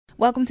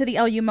Welcome to the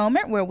LU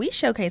Moment, where we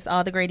showcase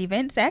all the great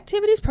events,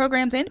 activities,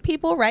 programs, and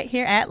people right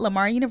here at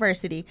Lamar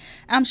University.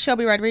 I'm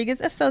Shelby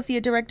Rodriguez,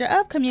 Associate Director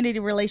of Community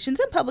Relations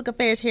and Public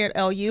Affairs here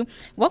at LU.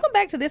 Welcome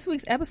back to this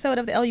week's episode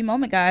of the LU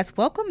Moment, guys.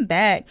 Welcome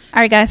back.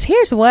 All right, guys,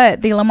 here's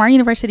what. The Lamar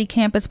University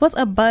campus was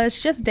abuzz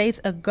just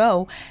days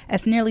ago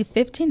as nearly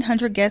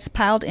 1,500 guests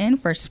piled in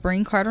for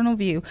Spring Cardinal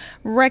View.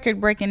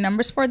 Record-breaking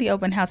numbers for the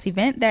open house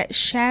event that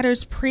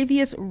shatters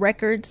previous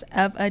records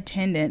of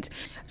attendance.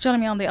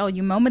 Joining me on the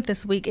LU Moment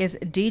this week is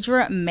Deidre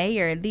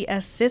Mayer, the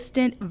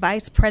Assistant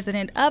Vice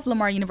President of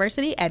Lamar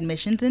University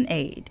Admissions and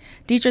Aid.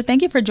 Deidre,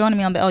 thank you for joining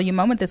me on the LU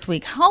Moment this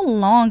week. How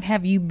long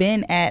have you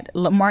been at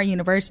Lamar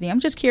University? I'm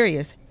just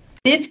curious.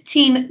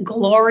 15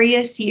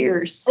 glorious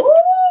years.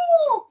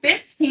 Ooh,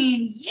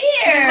 15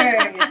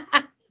 years.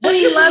 What do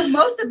you love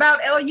most about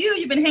LU?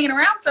 You've been hanging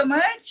around so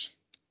much.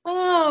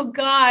 Oh,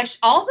 gosh,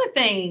 all the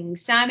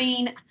things. I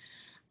mean,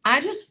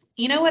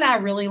 what I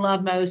really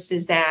love most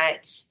is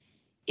that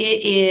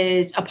it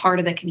is a part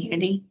of the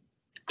community.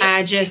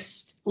 I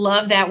just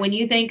love that when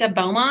you think of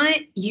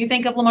Beaumont, you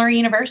think of Lamar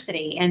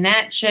University, and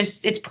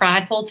it's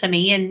prideful to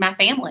me and my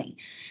family.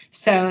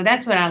 So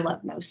that's what I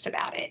love most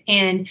about it.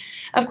 And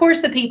of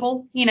course, the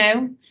people, we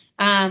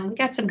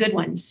got some good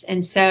ones.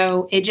 And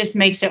so it just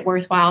makes it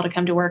worthwhile to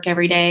come to work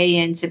every day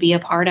and to be a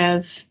part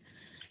of,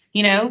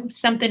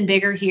 something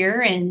bigger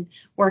here and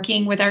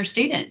working with our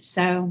students.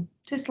 So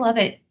just love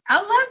it. I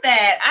love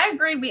that. I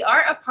agree. We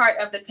are a part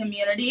of the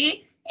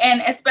community.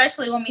 And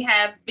especially when we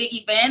have big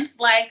events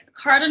like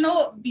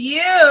Cardinal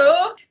View.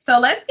 So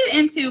let's get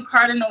into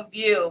Cardinal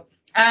View.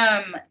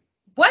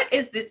 What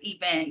is this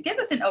event? Give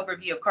us an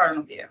overview of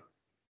Cardinal View.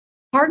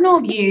 Cardinal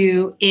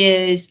View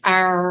is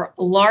our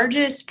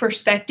largest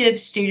prospective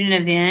student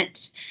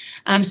event,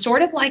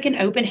 sort of like an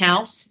open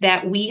house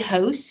that we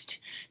host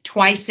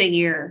twice a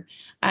year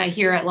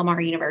here at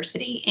Lamar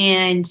University.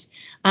 And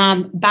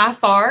by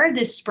far,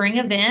 this spring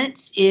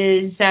event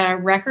is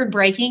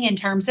record-breaking in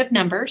terms of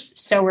numbers,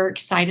 so we're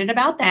excited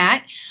about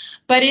that.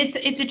 But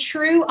it's a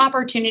true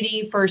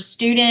opportunity for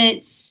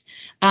students,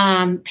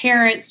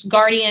 parents,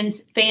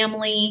 guardians,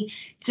 family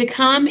to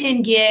come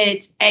and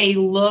get a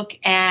look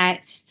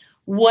at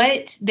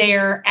what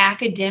their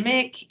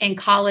academic and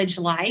college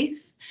life,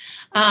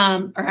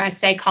 or I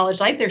say college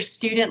life, their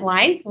student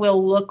life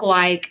will look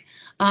like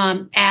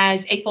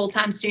as a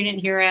full-time student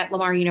here at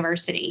Lamar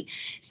University.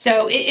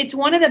 So it's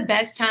one of the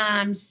best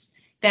times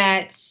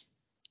that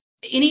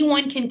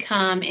anyone can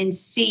come and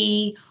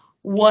see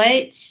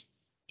what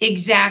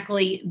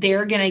exactly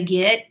they're going to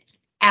get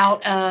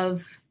out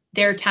of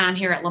their time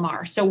here at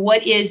Lamar. So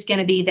what is going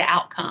to be the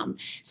outcome?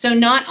 So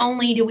not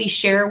only do we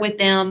share with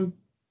them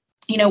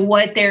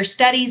what their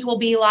studies will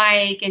be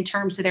like in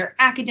terms of their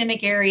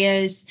academic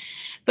areas,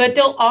 but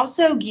they'll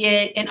also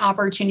get an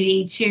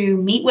opportunity to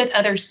meet with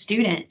other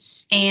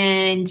students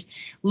and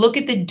look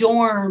at the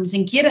dorms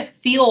and get a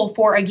feel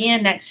for,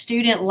 again, that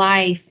student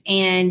life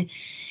and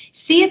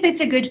see if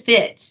it's a good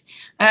fit.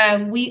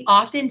 We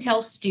often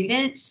tell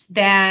students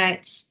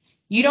that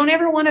you don't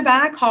ever want to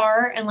buy a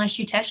car unless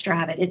you test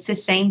drive it. It's the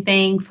same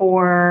thing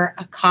for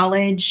a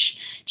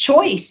college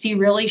choice. You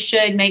really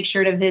should make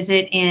sure to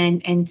visit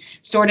and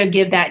sort of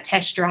give that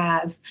test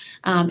drive,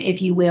 if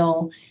you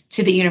will,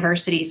 to the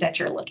universities that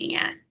you're looking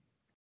at.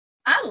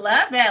 I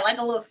love that, like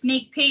a little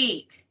sneak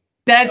peek.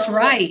 That's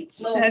right.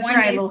 That's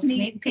right, a little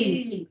sneak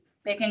peek.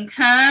 They can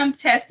come,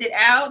 test it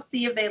out,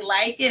 see if they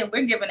like it, and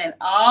we're giving it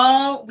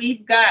all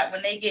we've got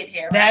when they get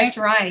here, right? That's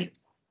right.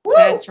 Woo!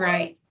 That's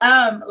right.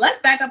 Let's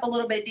back up a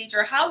little bit,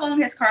 Deidre. How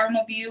long has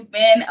Cardinal View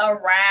been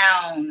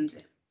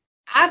around?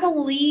 I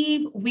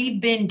believe we've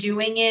been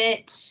doing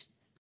it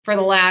for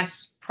the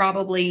last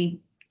probably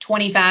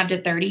 25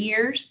 to 30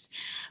 years,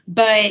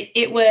 but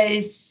it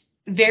was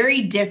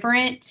very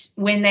different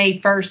when they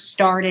first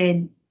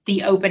started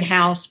the open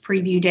house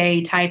preview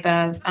day type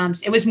of,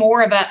 it was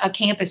more of a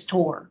campus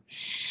tour.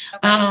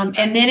 Okay.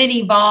 And then it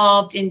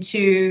evolved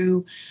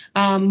into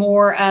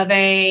more of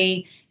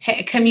a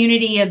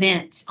community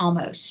event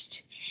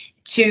almost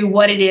to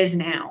what it is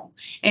now.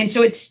 And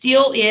so it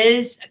still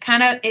is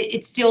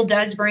it still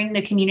does bring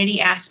the community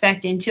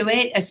aspect into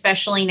it,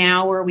 especially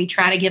now where we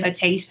try to give a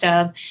taste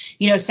of,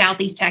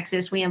 Southeast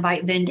Texas. We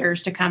invite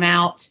vendors to come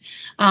out.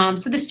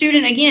 So the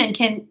student, again,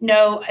 can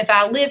know if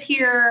I live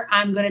here,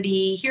 I'm going to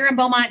be here in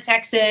Beaumont,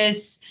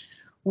 Texas,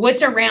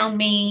 what's around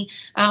me.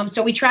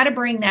 So we try to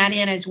bring that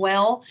in as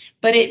well.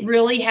 But it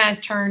really has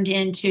turned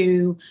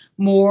into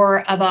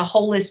more of a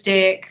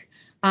holistic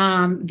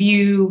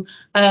view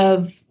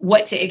of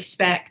what to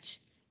expect,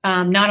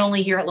 not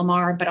only here at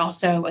Lamar, but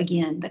also,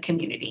 again, the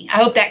community. I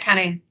hope that kind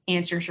of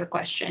answers your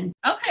question.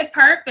 Okay,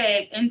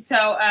 perfect. And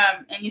so,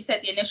 and you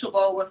said the initial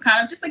goal was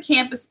kind of just a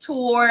campus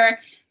tour,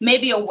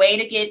 maybe a way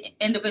to get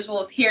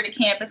individuals here to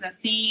campus and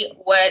see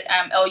what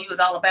LU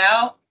is all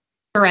about?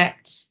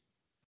 Correct.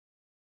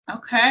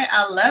 Okay,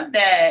 I love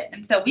that.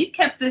 And so we've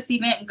kept this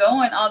event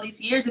going all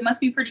these years. It must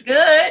be pretty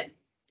good.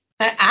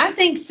 I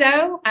think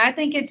so. I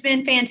think it's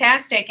been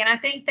fantastic. And I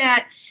think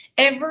that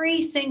every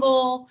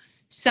single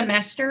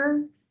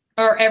semester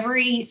or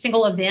every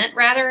single event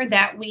rather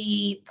that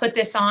we put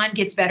this on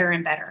gets better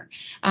and better.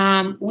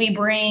 We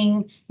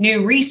bring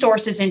new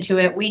resources into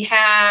it. We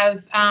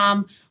have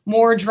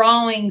more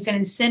drawings and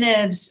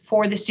incentives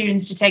for the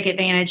students to take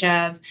advantage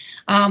of.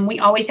 We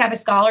always have a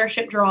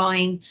scholarship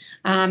drawing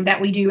that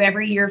we do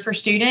every year for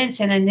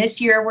students. And then this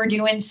year we're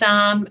doing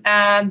some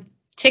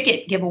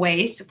ticket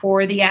giveaways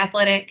for the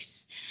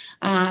athletics,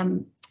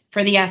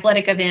 for the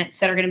athletic events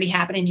that are going to be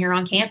happening here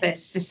on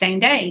campus the same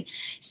day.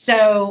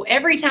 So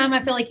every time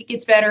I feel like it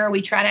gets better,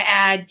 we try to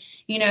add,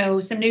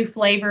 some new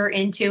flavor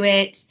into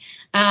it,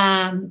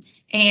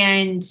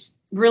 and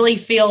really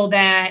feel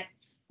that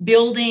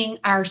building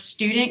our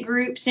student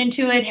groups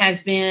into it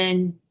has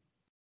been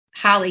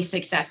highly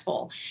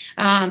successful.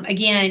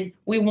 Again,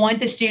 we want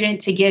the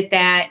student to get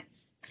that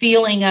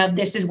feeling of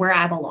this is where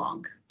I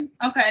belong.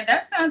 Okay,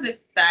 that sounds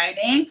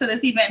exciting. So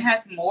this event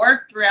has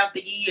morphed throughout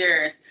the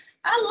years.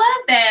 I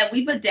love that.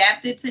 We've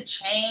adapted to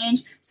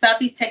change.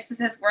 Southeast Texas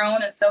has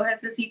grown, and so has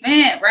this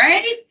event,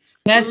 right?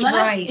 That's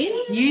right.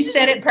 You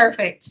said it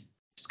perfect.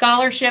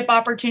 Scholarship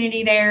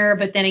opportunity there,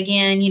 but then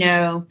again,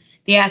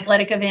 the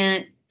athletic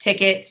event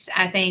tickets,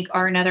 I think,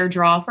 are another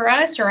draw for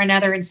us, or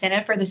another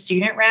incentive for the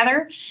student,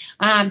 rather.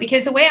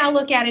 Because the way I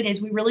look at it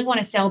is we really want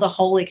to sell the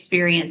whole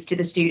experience to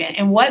the student.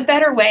 And what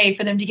better way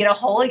for them to get a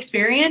whole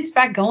experience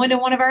by going to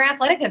one of our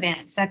athletic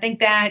events? I think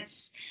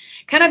that's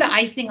kind of the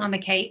icing on the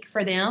cake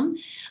for them.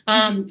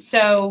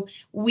 So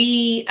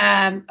we,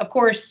 of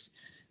course,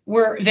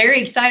 we're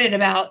very excited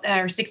about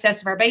our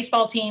success of our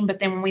baseball team, but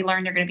then when we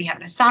learned they're going to be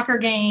having a soccer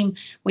game,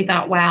 we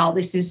thought, wow,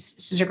 this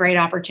is a great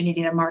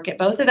opportunity to market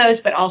both of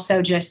those, but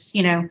also just,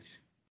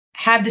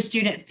 have the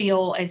student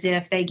feel as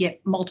if they get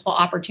multiple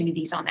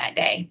opportunities on that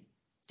day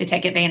to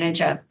take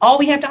advantage of all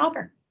we have to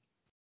offer.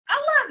 I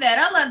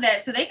love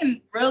that. So they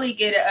can really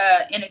get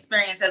an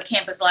experience of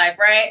campus life,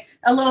 right?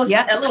 A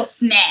little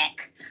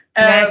snack.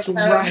 That's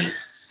right.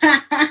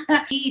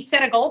 We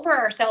set a goal for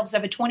ourselves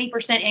of a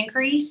 20%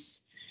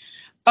 increase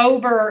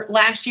over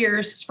last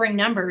year's spring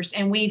numbers,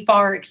 and we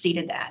far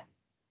exceeded that.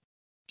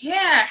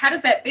 Yeah. How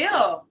does that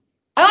feel?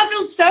 Oh, it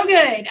feels so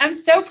good. I'm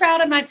so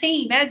proud of my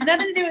team. It has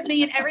nothing to do with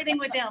me and everything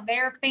with them.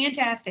 They're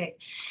fantastic.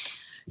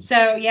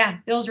 So yeah,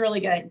 feels really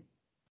good.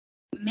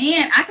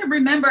 Man, I can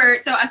remember.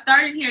 So I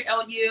started here at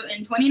LU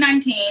in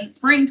 2019,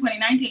 spring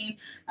 2019.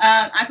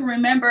 I can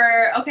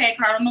remember,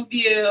 Cardinal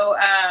View,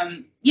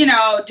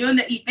 doing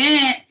the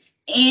event.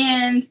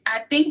 And I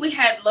think we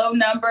had low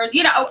numbers,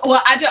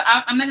 well,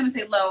 I'm not going to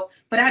say low,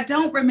 but I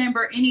don't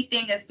remember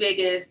anything as big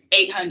as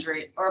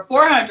 800 or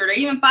 400 or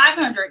even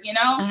 500,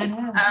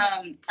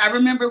 I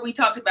remember we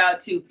talked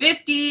about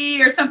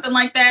 250 or something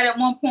like that at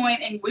one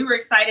point, and we were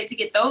excited to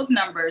get those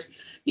numbers.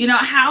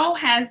 How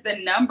has the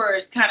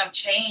numbers kind of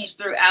changed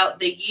throughout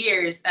the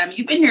years?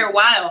 You've been here a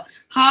while.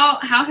 How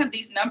have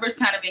these numbers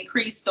kind of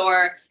increased,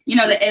 or,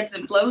 the ebbs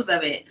and flows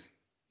of it?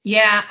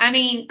 Yeah. I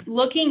mean,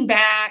 looking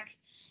back,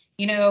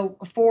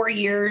 4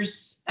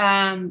 years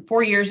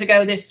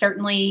ago, this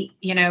certainly,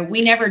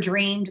 we never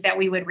dreamed that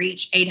we would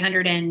reach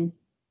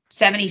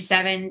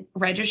 877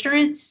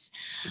 registrants.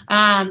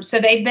 So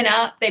they've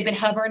been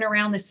hovering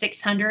around the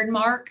 600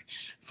 mark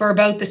for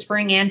both the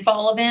spring and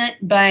fall event.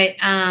 But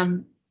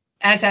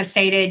as I've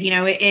stated,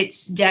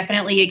 it's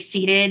definitely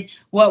exceeded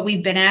what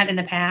we've been at in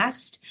the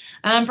past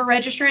for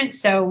registrants.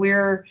 So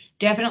we're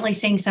definitely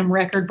seeing some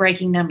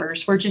record-breaking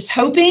numbers. We're just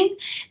hoping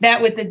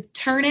that with the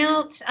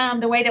turnout,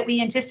 the way that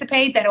we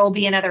anticipate, that it will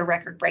be another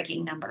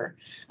record-breaking number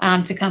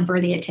to come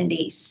for the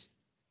attendees.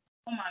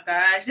 Oh my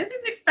gosh, this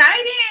is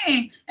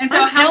exciting! And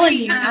so, I'm telling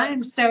you,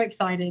 I'm so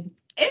excited.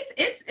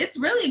 It's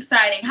really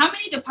exciting. How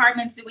many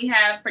departments do we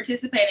have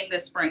participating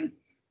this spring?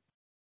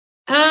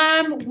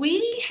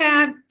 We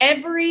have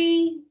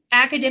every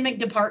academic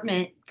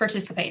department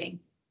participating,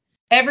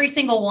 every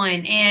single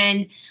one.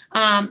 And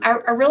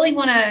I really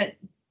want to,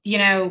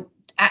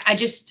 I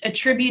just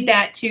attribute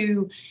that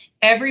to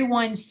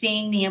everyone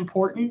seeing the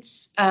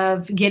importance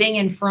of getting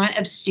in front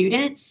of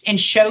students and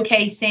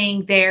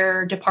showcasing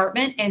their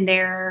department and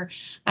their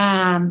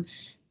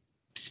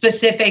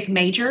specific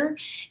major,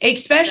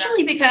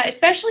 especially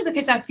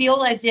because I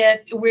feel as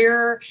if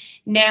we're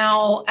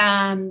now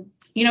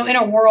in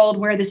a world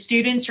where the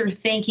students are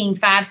thinking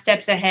 5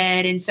 steps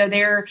ahead. And so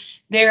they're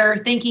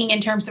thinking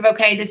in terms of,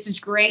 okay, this is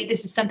great.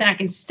 This is something I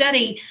can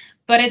study.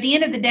 But at the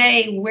end of the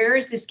day, where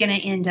is this going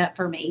to end up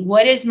for me?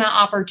 What does my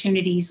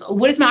opportunities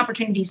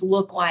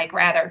look like,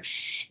 rather?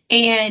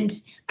 And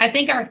I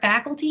think our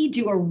faculty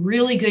do a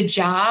really good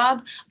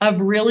job of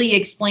really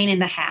explaining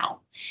the how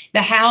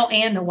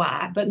and the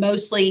why. But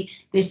mostly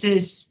this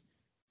is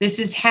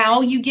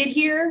how you get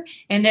here.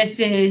 And this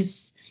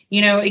is,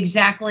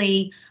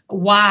 exactly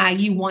why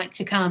you want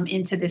to come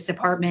into this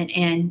department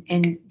and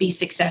be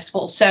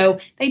successful. So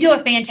they do a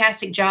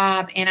fantastic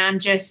job, and I'm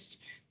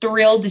just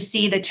thrilled to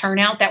see the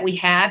turnout that we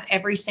have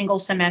every single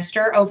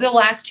semester over the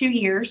last 2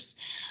 years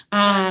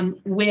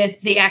with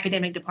the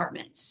academic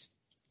departments.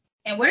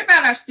 And what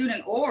about our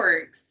student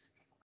orgs?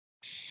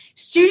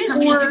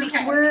 Student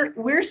orgs,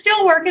 we're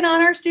still working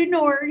on our student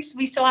orgs.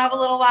 We still have a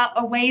little while,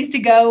 a ways to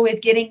go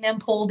with getting them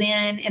pulled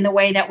in the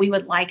way that we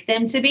would like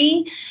them to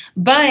be.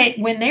 But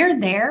when they're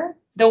there,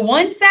 the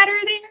ones that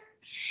are there,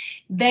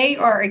 they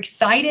are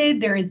excited,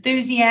 they're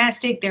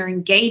enthusiastic, they're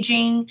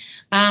engaging,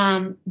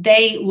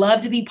 they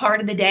love to be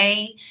part of the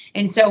day.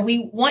 And so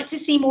we want to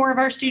see more of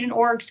our student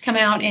orgs come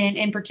out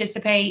and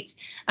participate.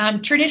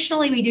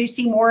 Traditionally, we do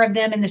see more of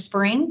them in the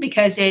spring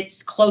because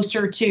it's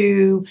closer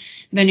to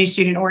the new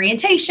student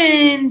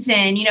orientations,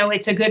 and, you know,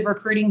 it's a good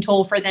recruiting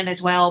tool for them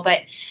as well.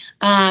 But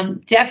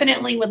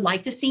definitely would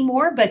like to see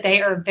more, but they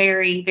are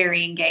very,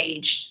 very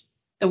engaged,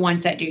 the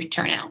ones that do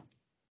turn out.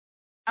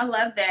 I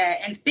love that.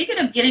 And speaking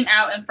of getting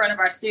out in front of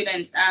our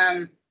students,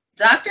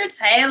 Dr.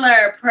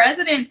 Taylor,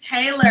 President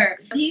Taylor,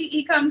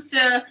 he comes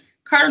to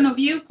Cardinal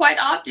View quite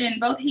often,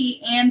 both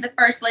he and the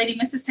First Lady,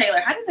 Mrs. Taylor.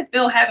 How does it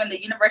feel having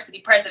the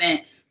university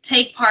president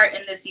take part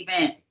in this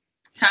event?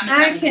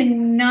 I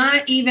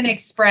cannot even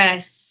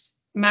express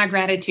my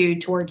gratitude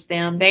towards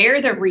them. They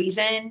are the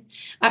reason,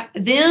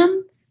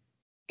 them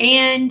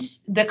and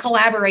the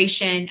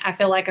collaboration, I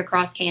feel like,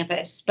 across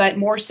campus, but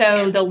more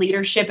so the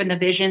leadership and the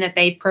vision that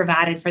they've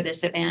provided for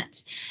this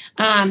event.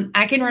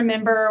 I can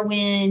remember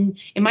when,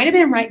 it might have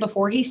been right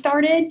before he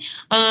started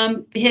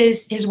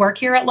his work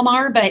here at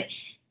Lamar, but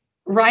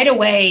right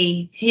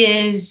away,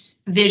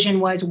 his vision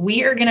was,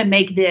 we are going to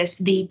make this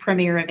the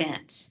premier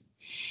event.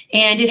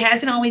 And it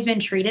hasn't always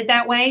been treated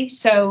that way.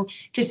 So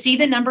to see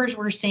the numbers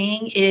we're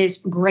seeing is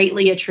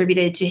greatly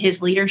attributed to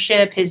his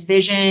leadership, his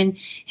vision,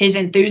 his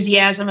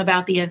enthusiasm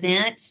about the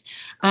event.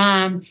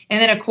 And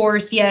then, of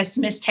course, yes,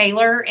 Miss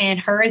Taylor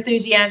and her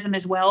enthusiasm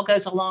as well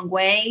goes a long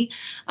way.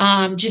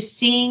 Just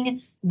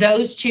seeing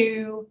those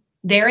two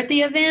there at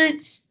the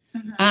event,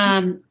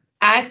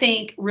 I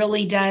think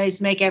really does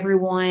make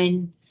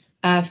everyone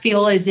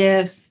feel as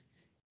if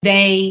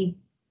they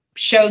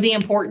show the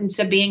importance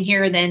of being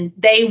here. Then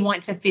they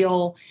want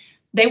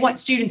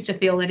students to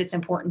feel that it's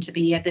important to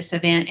be at this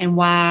event, and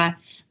why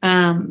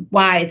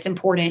it's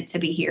important to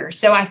be here.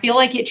 So I feel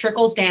like it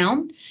trickles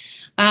down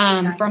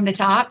from the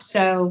top.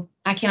 So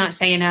I cannot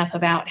say enough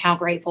about how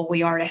grateful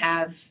we are to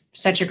have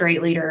such a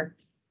great leader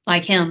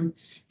like him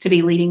to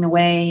be leading the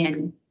way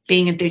and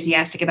being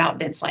enthusiastic about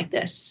events like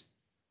this.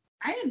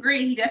 I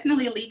agree. He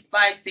definitely leads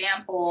by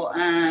example.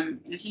 And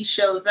he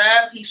shows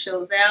up, he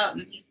shows out,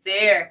 and he's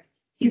there.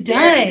 He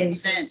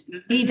does.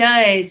 He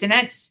does. And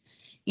that's,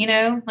 you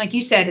know, like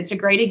you said, it's a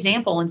great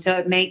example. And so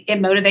it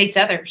motivates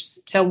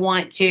others to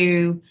want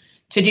to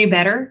do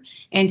better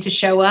and to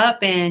show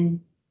up and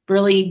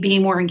really be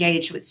more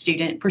engaged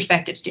with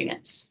prospective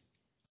students.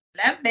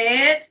 Love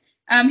that.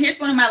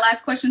 Here's one of my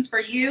last questions for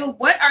you.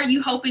 What are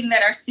you hoping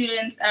that our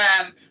students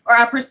or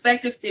our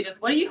prospective students,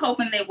 what are you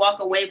hoping they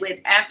walk away with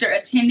after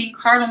attending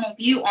Cardinal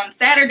View on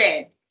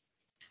Saturday?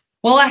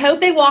 Well, I hope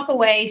they walk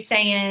away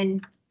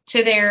saying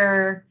to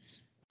their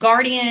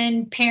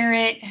guardian,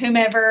 parent,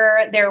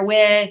 whomever they're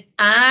with,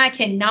 I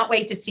cannot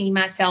wait to see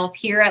myself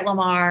here at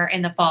Lamar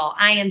in the fall.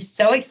 I am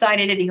so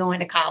excited to be going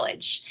to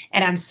college,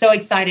 and I'm so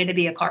excited to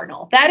be a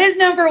Cardinal. That is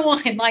number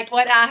one, like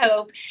what I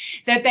hope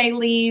that they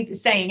leave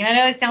saying. And I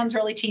know it sounds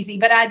really cheesy,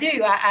 but I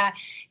do. I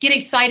get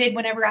excited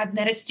whenever I've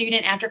met a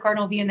student after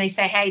Cardinal View and they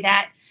say, hey,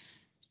 that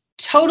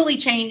totally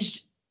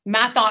changed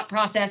my thought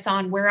process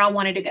on where I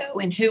wanted to go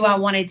and who I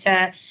wanted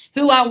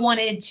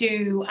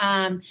to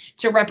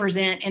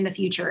represent in the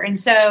future. And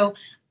so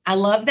I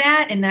love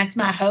that, and that's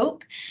my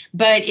hope.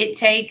 But it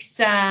takes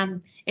a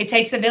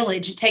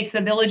village. It takes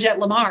the village at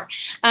Lamar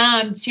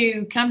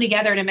to come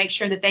together to make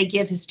sure that they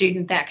give the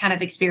student that kind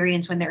of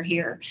experience when they're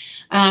here.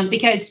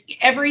 Because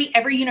every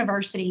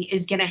university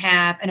is going to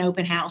have an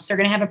open house. They're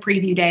going to have a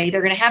preview day.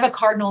 They're going to have a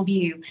Cardinal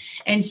View.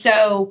 And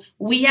so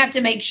we have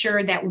to make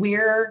sure that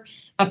we're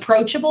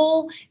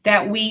approachable,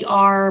 that we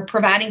are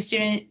providing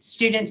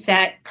students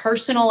that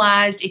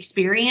personalized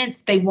experience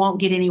they won't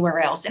get anywhere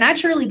else. And I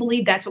truly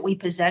believe that's what we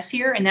possess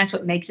here, and that's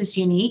what makes us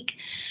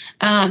unique.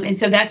 And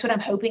so that's what I'm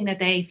hoping that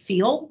they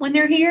feel when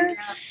they're here.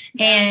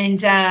 Yeah.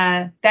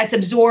 And that's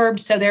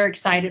absorbed, so they're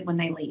excited when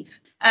they leave.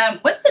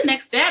 What's the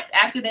next steps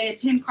after they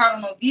attend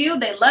Cardinal View?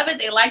 They love it.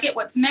 They like it.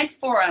 What's next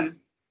for them?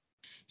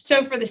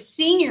 So for the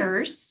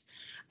seniors,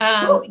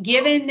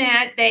 given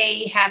that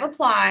they have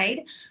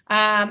applied,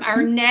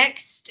 our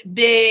next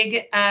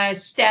big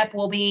step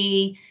will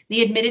be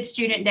the Admitted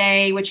Student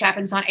Day, which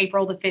happens on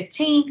April the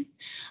 15th.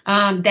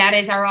 That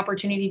is our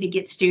opportunity to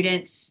get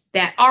students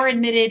that are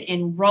admitted,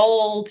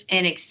 enrolled,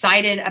 and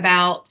excited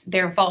about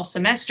their fall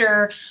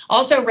semester.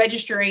 Also,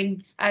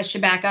 registering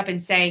should back up and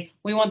say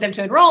we want them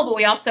to enroll, but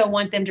we also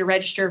want them to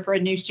register for a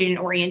new student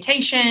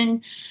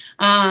orientation.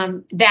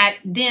 That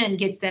then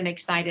gets them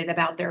excited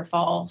about their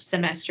fall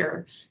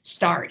semester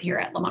start here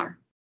at Lamar.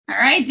 All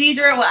right,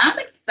 Deidre. Well, I'm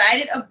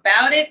excited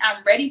about it.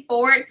 I'm ready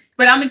for it,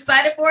 but I'm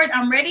excited for it.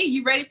 I'm ready.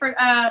 You ready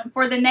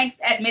for the next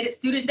Admitted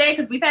Student Day?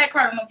 Because we've had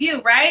Cardinal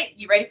View, right?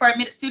 You ready for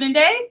Admitted Student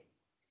Day?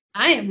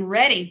 I am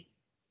ready.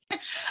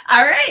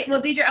 All right.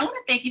 Well, Deidre, I want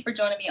to thank you for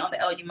joining me on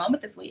the LU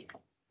Moment this week.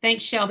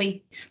 Thanks,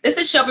 Shelby. This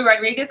is Shelby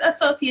Rodriguez,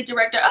 Associate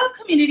Director of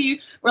Community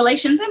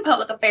Relations and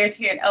Public Affairs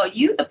here at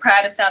OU, the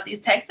pride of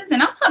Southeast Texas,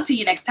 and I'll talk to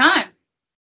you next time.